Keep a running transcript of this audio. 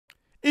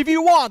If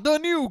you want the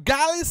new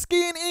Galley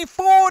skin in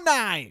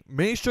Fortnite,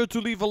 make sure to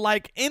leave a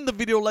like in the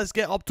video. Let's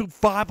get up to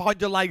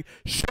 500 likes.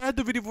 Share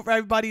the video with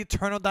everybody.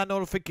 Turn on that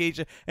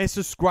notification and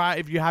subscribe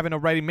if you haven't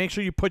already. Make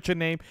sure you put your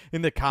name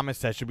in the comment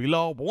section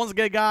below. But once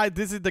again, guys,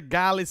 this is the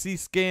Galaxy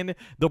skin,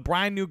 the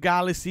brand new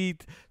Galaxy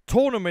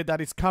tournament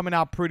that is coming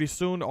out pretty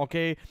soon,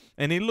 okay,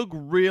 and it look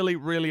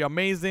really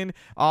amazing.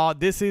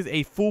 This is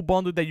a full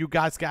bundle that you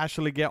guys can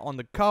actually get on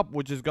the cup,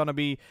 which is gonna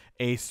be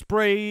a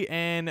spray,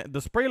 and the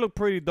spray look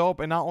pretty dope.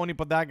 And not only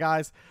for that,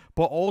 guys,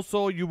 but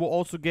also you will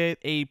also get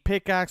a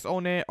pickaxe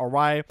on it, all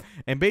right?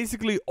 And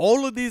basically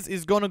all of this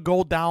is gonna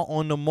go down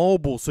on the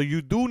mobile, so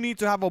you do need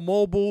to have a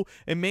mobile,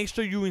 and make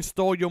sure you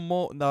install your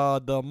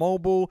the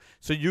mobile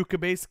so you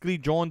can basically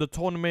join the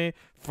tournament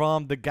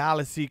from the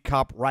Galaxy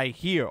Cup right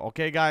here,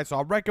 okay, guys? So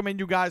I recommend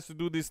you guys to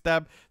do this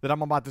step that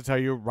I'm about to tell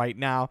you right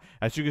now.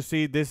 As you can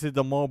see, this is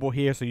the mobile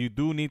here, so you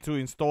do need to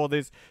install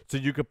this so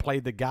you can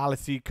play the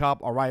Galaxy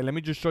Cup. All right, let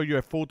me just show you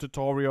a full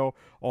tutorial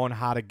on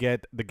how to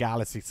get the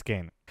Galaxy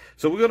skin.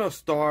 So we're gonna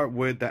start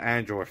with the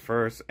Android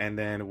first, and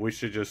then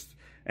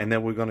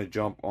we're gonna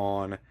jump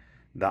on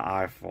the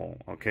iPhone,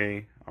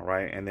 okay? All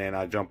right, and then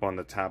I jump on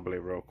the tablet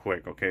real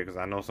quick, okay, because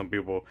I know some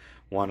people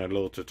want a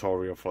little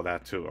tutorial for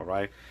that too. All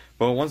right,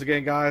 but once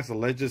again, guys,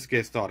 let's just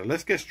get started.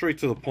 Let's get straight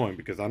to the point,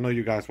 because I know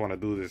you guys want to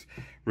do this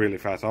really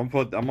fast. So I'm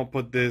gonna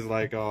put this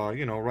like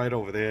you know, right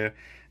over there,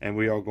 and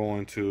we are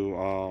going to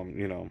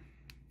you know,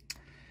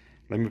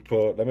 let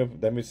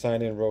me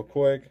sign in real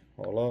quick.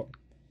 Hold up,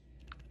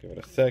 give it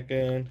a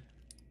second.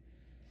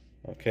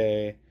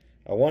 Okay,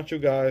 I want you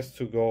guys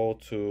to go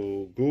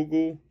to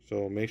Google,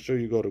 so make sure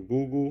you go to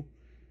Google.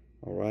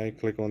 All right,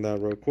 click on that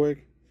real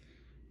quick.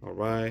 All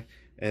right,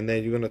 and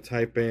then you're gonna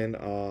type in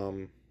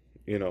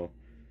you know,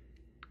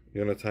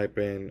 you're gonna type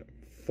in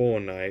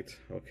Fortnite.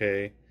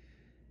 Okay,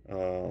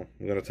 you're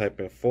gonna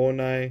type in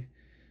Fortnite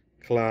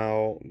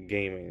Cloud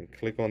Gaming.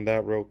 Click on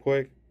that real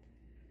quick.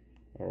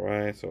 All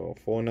right, so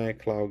Fortnite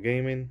Cloud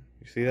Gaming,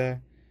 you see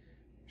that?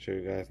 Make sure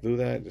you guys do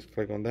that. Just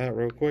click on that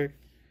real quick.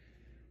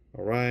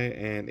 All right,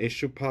 and it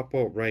should pop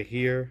up right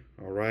here.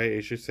 All right,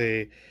 it should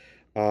say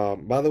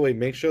by the way,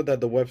 make sure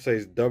that the website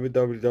is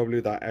www.xbox.com.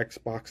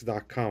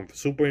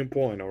 Super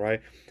important, all right?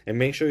 And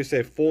make sure you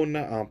say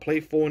Fortnite, play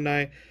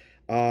Fortnite,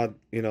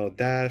 you know,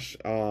 dash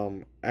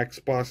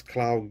Xbox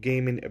Cloud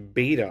Gaming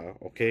Beta,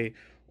 okay,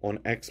 on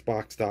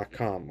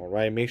Xbox.com, all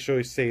right? Make sure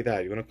you say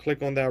that. You're gonna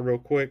click on that real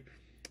quick,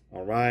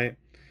 all right?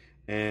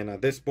 And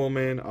at this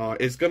moment,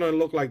 it's gonna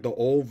look like the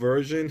old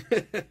version,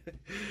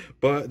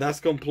 but that's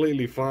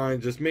completely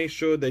fine. Just make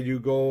sure that you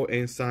go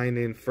and sign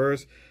in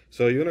first.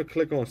 So you're gonna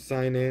click on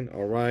sign in,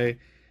 all right?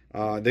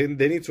 They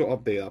need to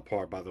update that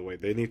part, by the way.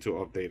 They need to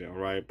update it, all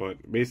right?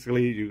 But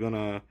basically, you're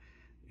gonna,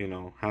 you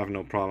know, have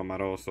no problem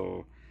at all.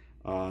 So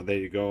there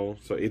you go.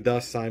 So it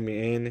does sign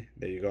me in.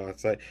 There you go.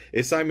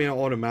 It signed me in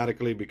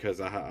automatically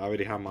because I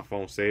already have my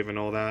phone saved and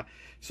all that.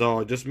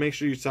 So just make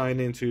sure you sign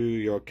into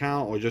your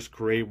account, or just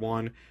create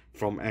one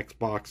from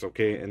Xbox,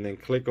 okay? And then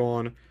click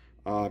on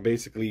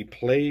basically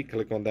play.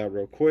 Click on that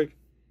real quick.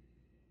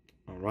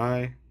 All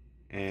right.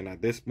 And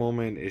at this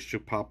moment, it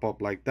should pop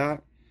up like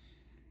that.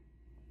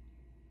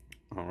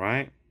 All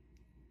right.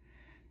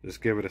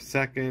 Just give it a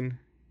second.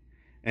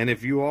 And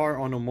if you are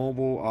on a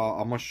mobile,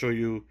 I'm going to show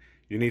you,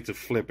 you need to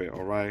flip it,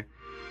 all right?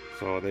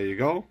 So there you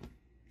go.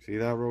 See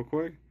that real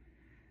quick?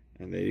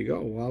 And there you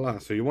go. Voila.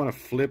 So you want to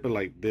flip it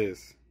like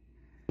this.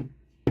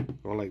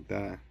 Go like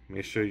that.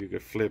 Make sure you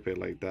can flip it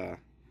like that.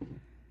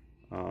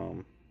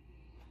 I'm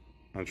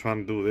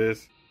trying to do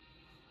this.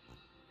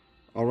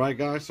 All right,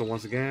 guys, so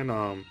once again,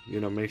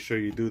 you know, make sure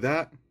you do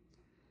that.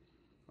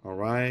 All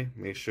right,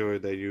 make sure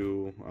that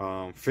you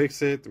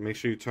fix it. Make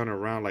sure you turn it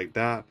around like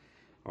that.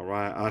 All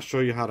right, I'll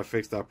show you how to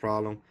fix that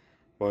problem,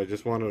 but I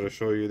just wanted to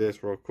show you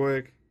this real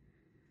quick.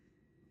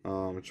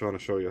 I'm trying to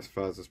show you as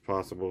fast as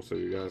possible so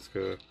you guys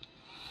could.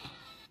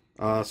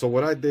 So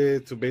what I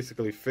did to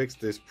basically fix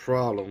this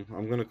problem,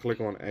 I'm gonna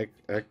click on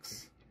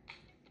X,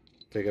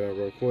 take it out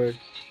real quick,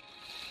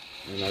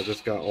 and I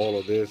just got all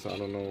of this. I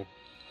don't know.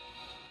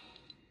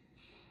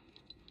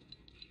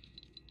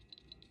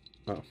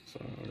 Oh,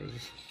 sorry.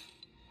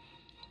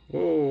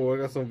 Whoa, I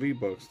got some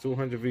V-Bucks,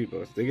 200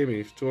 V-Bucks. They gave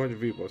me 200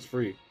 V-Bucks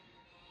free.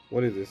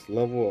 What is this?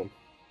 Level up.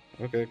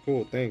 Okay,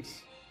 cool,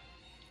 thanks.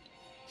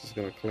 Just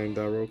gonna claim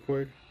that real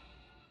quick.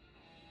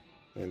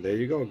 And there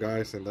you go,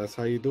 guys, and that's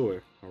how you do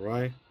it, all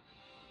right?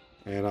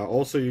 And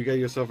also, you get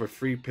yourself a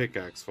free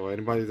pickaxe. For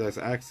anybody that's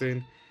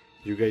asking,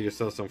 you get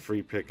yourself some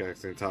free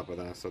pickaxe on top of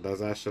that. So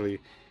that's actually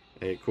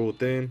a cool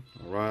thing,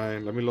 all right?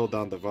 Let me load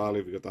down the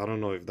volume, because I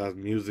don't know if that's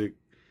music.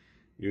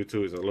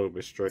 YouTube is a little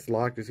bit straight. It's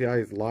locked. You see how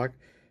it's locked?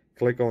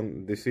 Click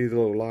on, you see the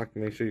little lock?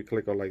 Make sure you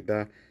click on like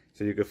that,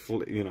 so you can,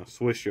 you know,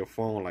 switch your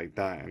phone like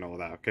that and all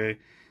that, okay?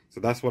 So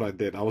that's what I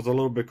did. I was a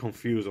little bit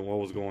confused on what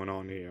was going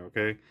on here,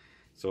 okay?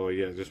 So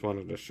yeah, just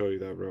wanted to show you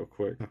that real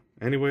quick.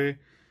 Anyway,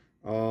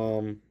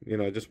 you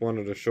know, just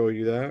wanted to show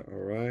you that, all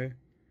right?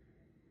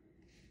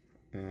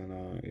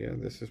 And yeah,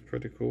 this is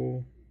pretty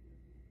cool.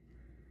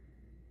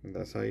 And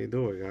that's how you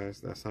do it, guys.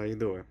 That's how you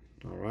do it,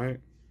 all right?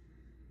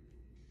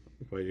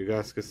 but you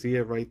guys can see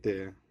it right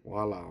there.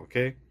 Voila.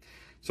 Okay,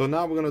 so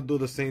now we're gonna do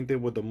the same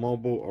thing with the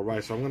mobile. All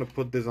right, so I'm gonna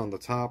put this on the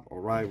top. All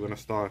right, we're gonna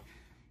start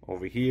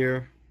over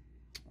here.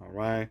 All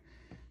right,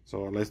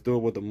 so let's do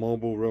it with the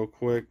mobile real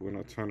quick. We're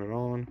gonna turn it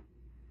on.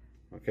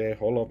 Okay,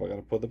 hold up, I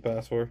gotta put the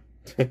password.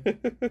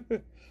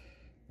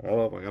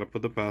 Hold up, I gotta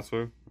put the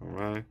password. All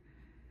right,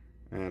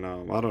 and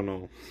I don't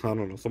know,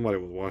 somebody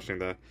was watching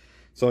that.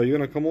 So you're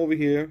gonna come over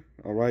here.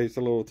 All right, it's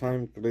a little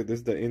time. This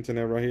is the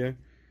internet right here.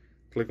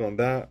 Click on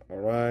that. All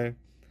right,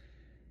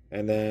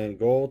 and then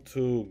go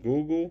to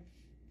Google.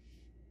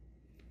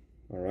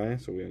 All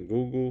right, so we're in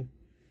Google,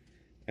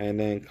 and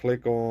then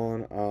click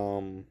on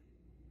I'm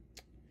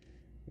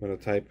gonna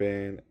type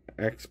in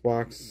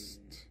Xbox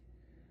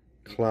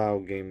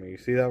Cloud Gamer. You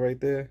see that right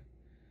there?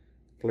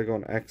 Click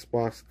on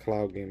Xbox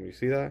Cloud Gamer. You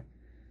see that?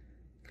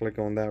 Click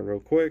on that real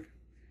quick,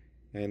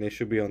 and it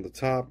should be on the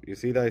top. You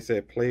see that it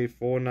said play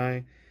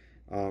Fortnite.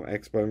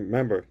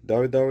 Remember,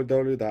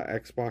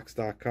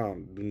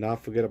 www.xbox.com. Do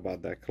not forget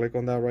about that. Click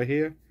on that right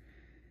here.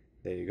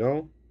 There you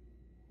go.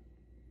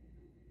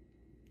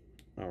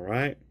 All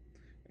right,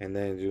 and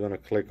then you're gonna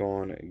click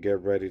on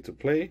get ready to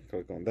play.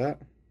 Click on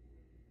that.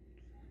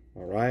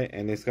 All right,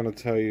 and it's gonna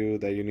tell you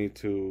that you need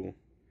to,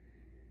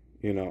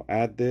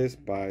 add this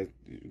by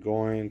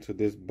going to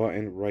this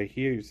button right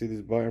here. You see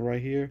this button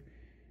right here?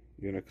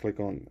 You're gonna click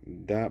on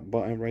that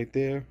button right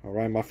there. All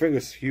right, my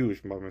finger's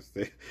huge, my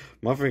mistake.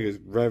 My finger is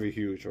very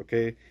huge,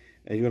 okay?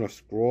 And you're gonna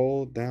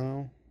scroll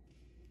down,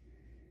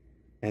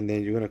 and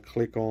then you're gonna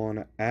click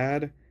on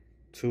add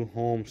to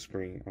home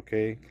screen,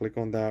 okay? Click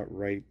on that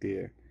right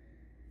there.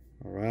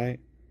 All right,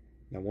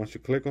 now once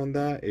you click on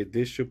that,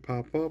 this should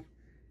pop up,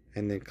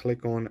 and then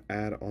click on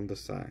add on the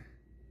side.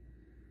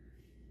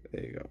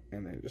 There you go,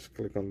 and then just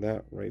click on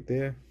that right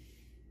there.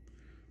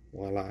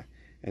 Voila,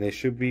 and it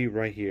should be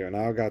right here. And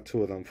I got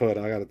two of them, but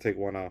I gotta take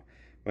one out.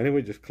 But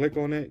anyway, just click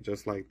on it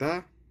just like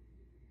that.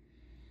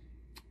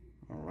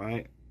 All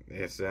right,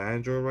 it's the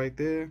Android right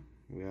there.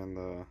 We're on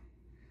the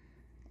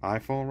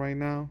iPhone right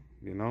now,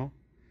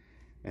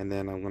 and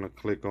then I'm gonna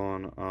click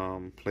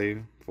on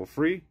play for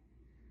free.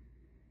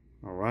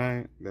 All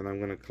right, then I'm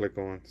gonna click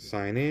on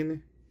sign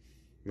in.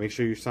 Make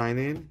sure you sign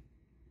in.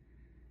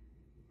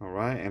 All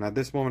right, and at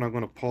this moment I'm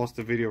gonna pause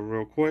the video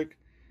real quick.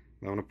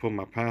 I'm gonna put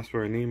my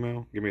password and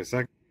email. Give me a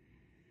second.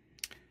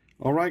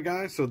 All right,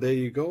 guys, so there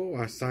you go.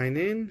 I sign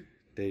in.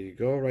 There you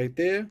go, right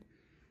there.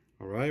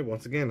 All right,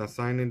 once again, I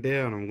sign in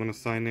there, and I'm gonna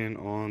sign in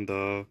on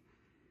the,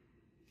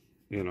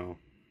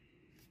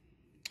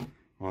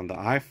 on the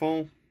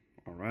iPhone.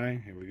 All right,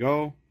 here we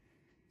go.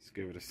 Let's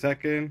give it a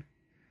second,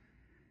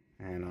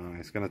 and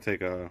it's gonna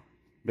take a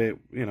bit.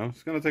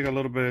 It's gonna take a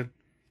little bit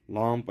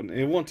long, but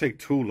it won't take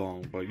too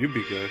long. But you'll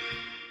be good.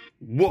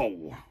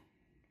 Whoa!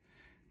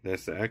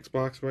 That's the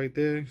Xbox right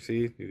there. See,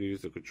 you can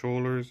use the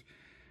controllers.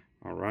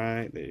 All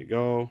right, there you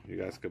go. You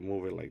guys can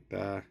move it like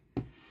that.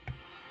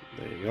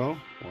 There you go.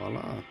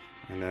 Voila.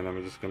 And then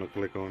I'm just gonna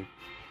click on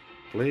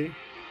play.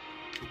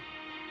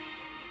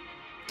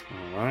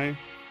 All right.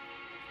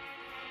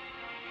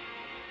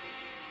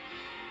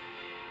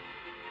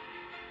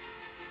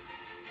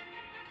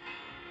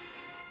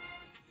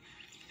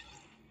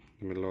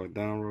 Let me lower it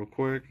down real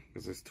quick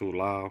because it's too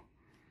loud.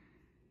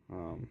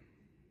 I'm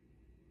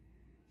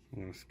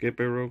gonna skip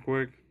it real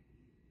quick.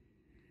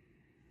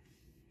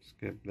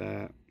 Skip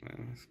that.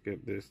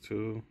 Skip this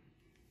too.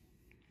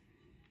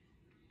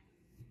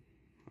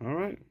 All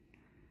right.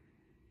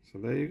 So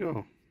there you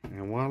go.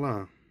 And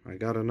voila. I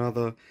got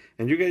another.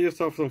 And you get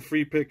yourself some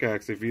free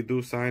pickaxe if you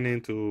do sign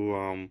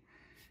into,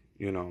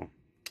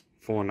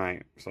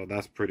 Fortnite. So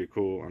that's pretty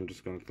cool. I'm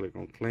just gonna click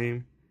on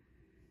claim.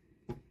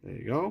 There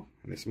you go.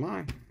 And it's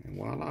mine. And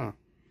voila.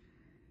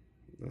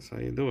 That's how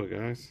you do it,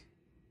 guys.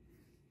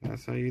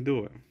 That's how you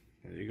do it.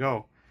 There you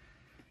go.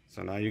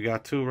 So now you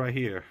got two right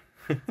here.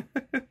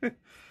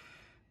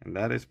 And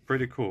that is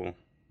pretty cool.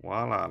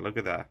 Voila, look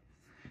at that.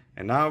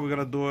 And now we're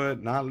gonna do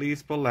it, not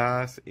least but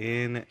last,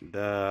 in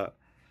the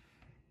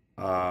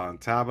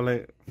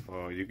tablet.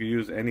 You can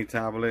use any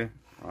tablet.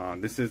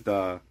 This is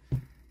the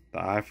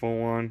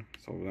iPhone one.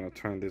 So we're gonna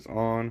turn this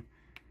on.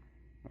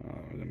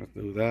 We're gonna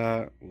do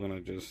that. We're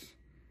gonna just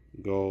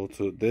go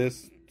to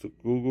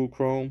Google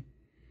Chrome.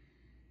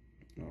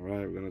 All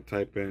right, we're gonna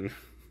type in.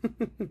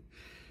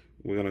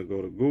 We're gonna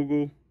go to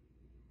Google.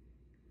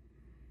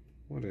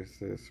 What is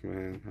this,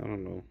 man? I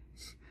don't know.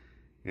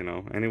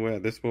 Anyway,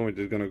 at this point, we're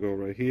just gonna go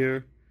right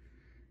here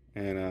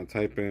and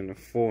type in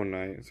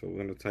Fortnite. So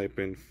we're gonna type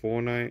in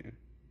Fortnite.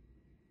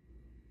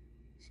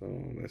 So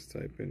let's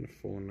type in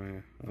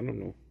Fortnite. I don't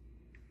know.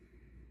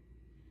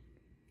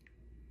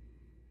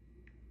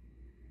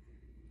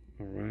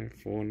 All right,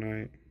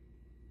 Fortnite.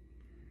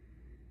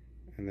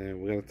 And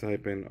then we're gonna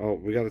type in. Oh,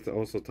 we gotta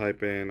also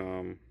type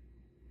in.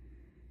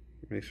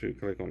 Make sure you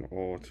click on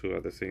all two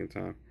at the same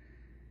time.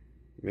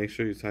 Make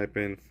sure you type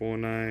in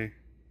Fortnite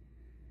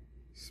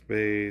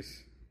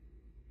space.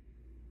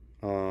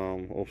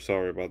 Oh,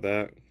 sorry about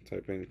that.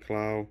 Type in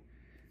cloud.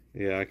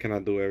 Yeah, I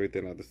cannot do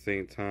everything at the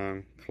same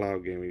time.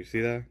 Cloud gaming. You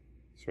see that?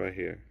 It's right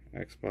here.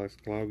 Xbox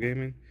Cloud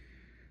Gaming.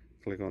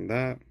 Click on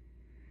that.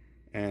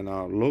 and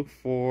don't look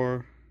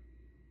for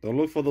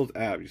those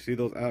apps. You see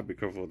those apps? Be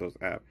careful with those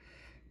apps.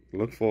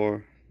 Look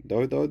for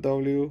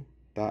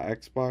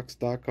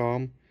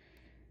www.xbox.com.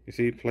 You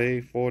see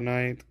play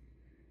Fortnite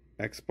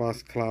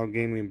Xbox Cloud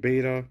Gaming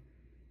Beta.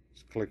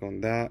 Just click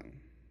on that.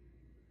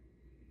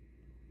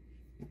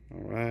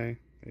 Alright,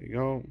 there you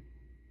go.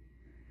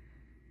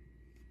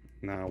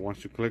 Now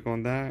once you click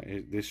on that,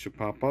 this should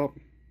pop up.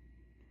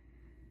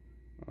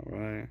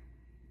 Alright,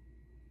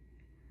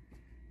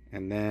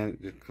 and then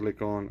just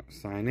click on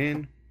sign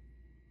in,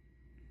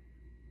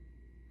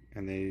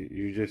 and then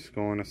you just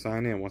going to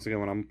sign in. Once again,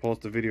 when I'm gonna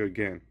post the video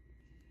again.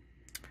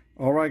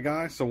 Alright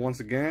guys, so once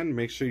again,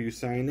 make sure you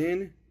sign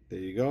in. There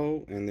you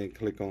go, and then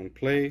click on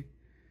play,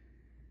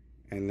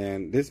 and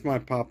then this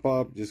might pop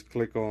up. Just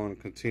click on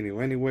continue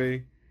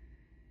anyway.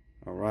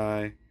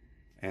 Alright,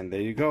 and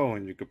there you go,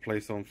 and you can play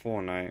some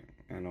Fortnite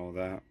and all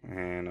that,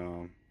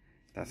 and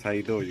that's how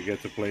you do it. You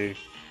get to play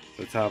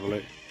the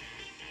tablet.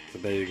 So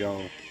there you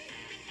go,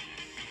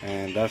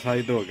 and that's how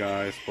you do it,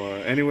 guys.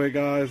 But anyway,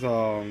 guys,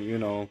 you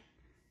know,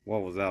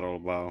 what was that all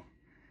about?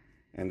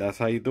 And that's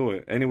how you do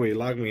it. Anyway,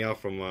 log me out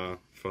from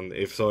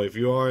if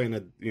you are in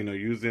a, you know,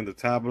 using the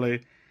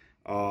tablet,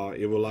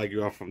 it will log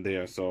you out from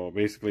there. So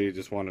basically,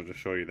 just wanted to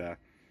show you that.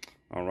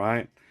 All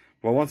right.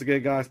 Well, once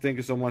again, guys, thank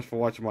you so much for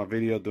watching my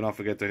video. Do not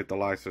forget to hit the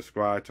like,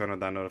 subscribe, turn on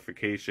that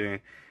notification,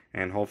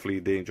 and hopefully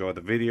you did enjoy the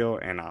video.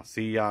 And I'll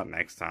see y'all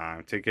next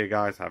time. Take care,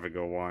 guys. Have a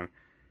good one.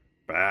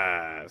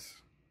 Bye.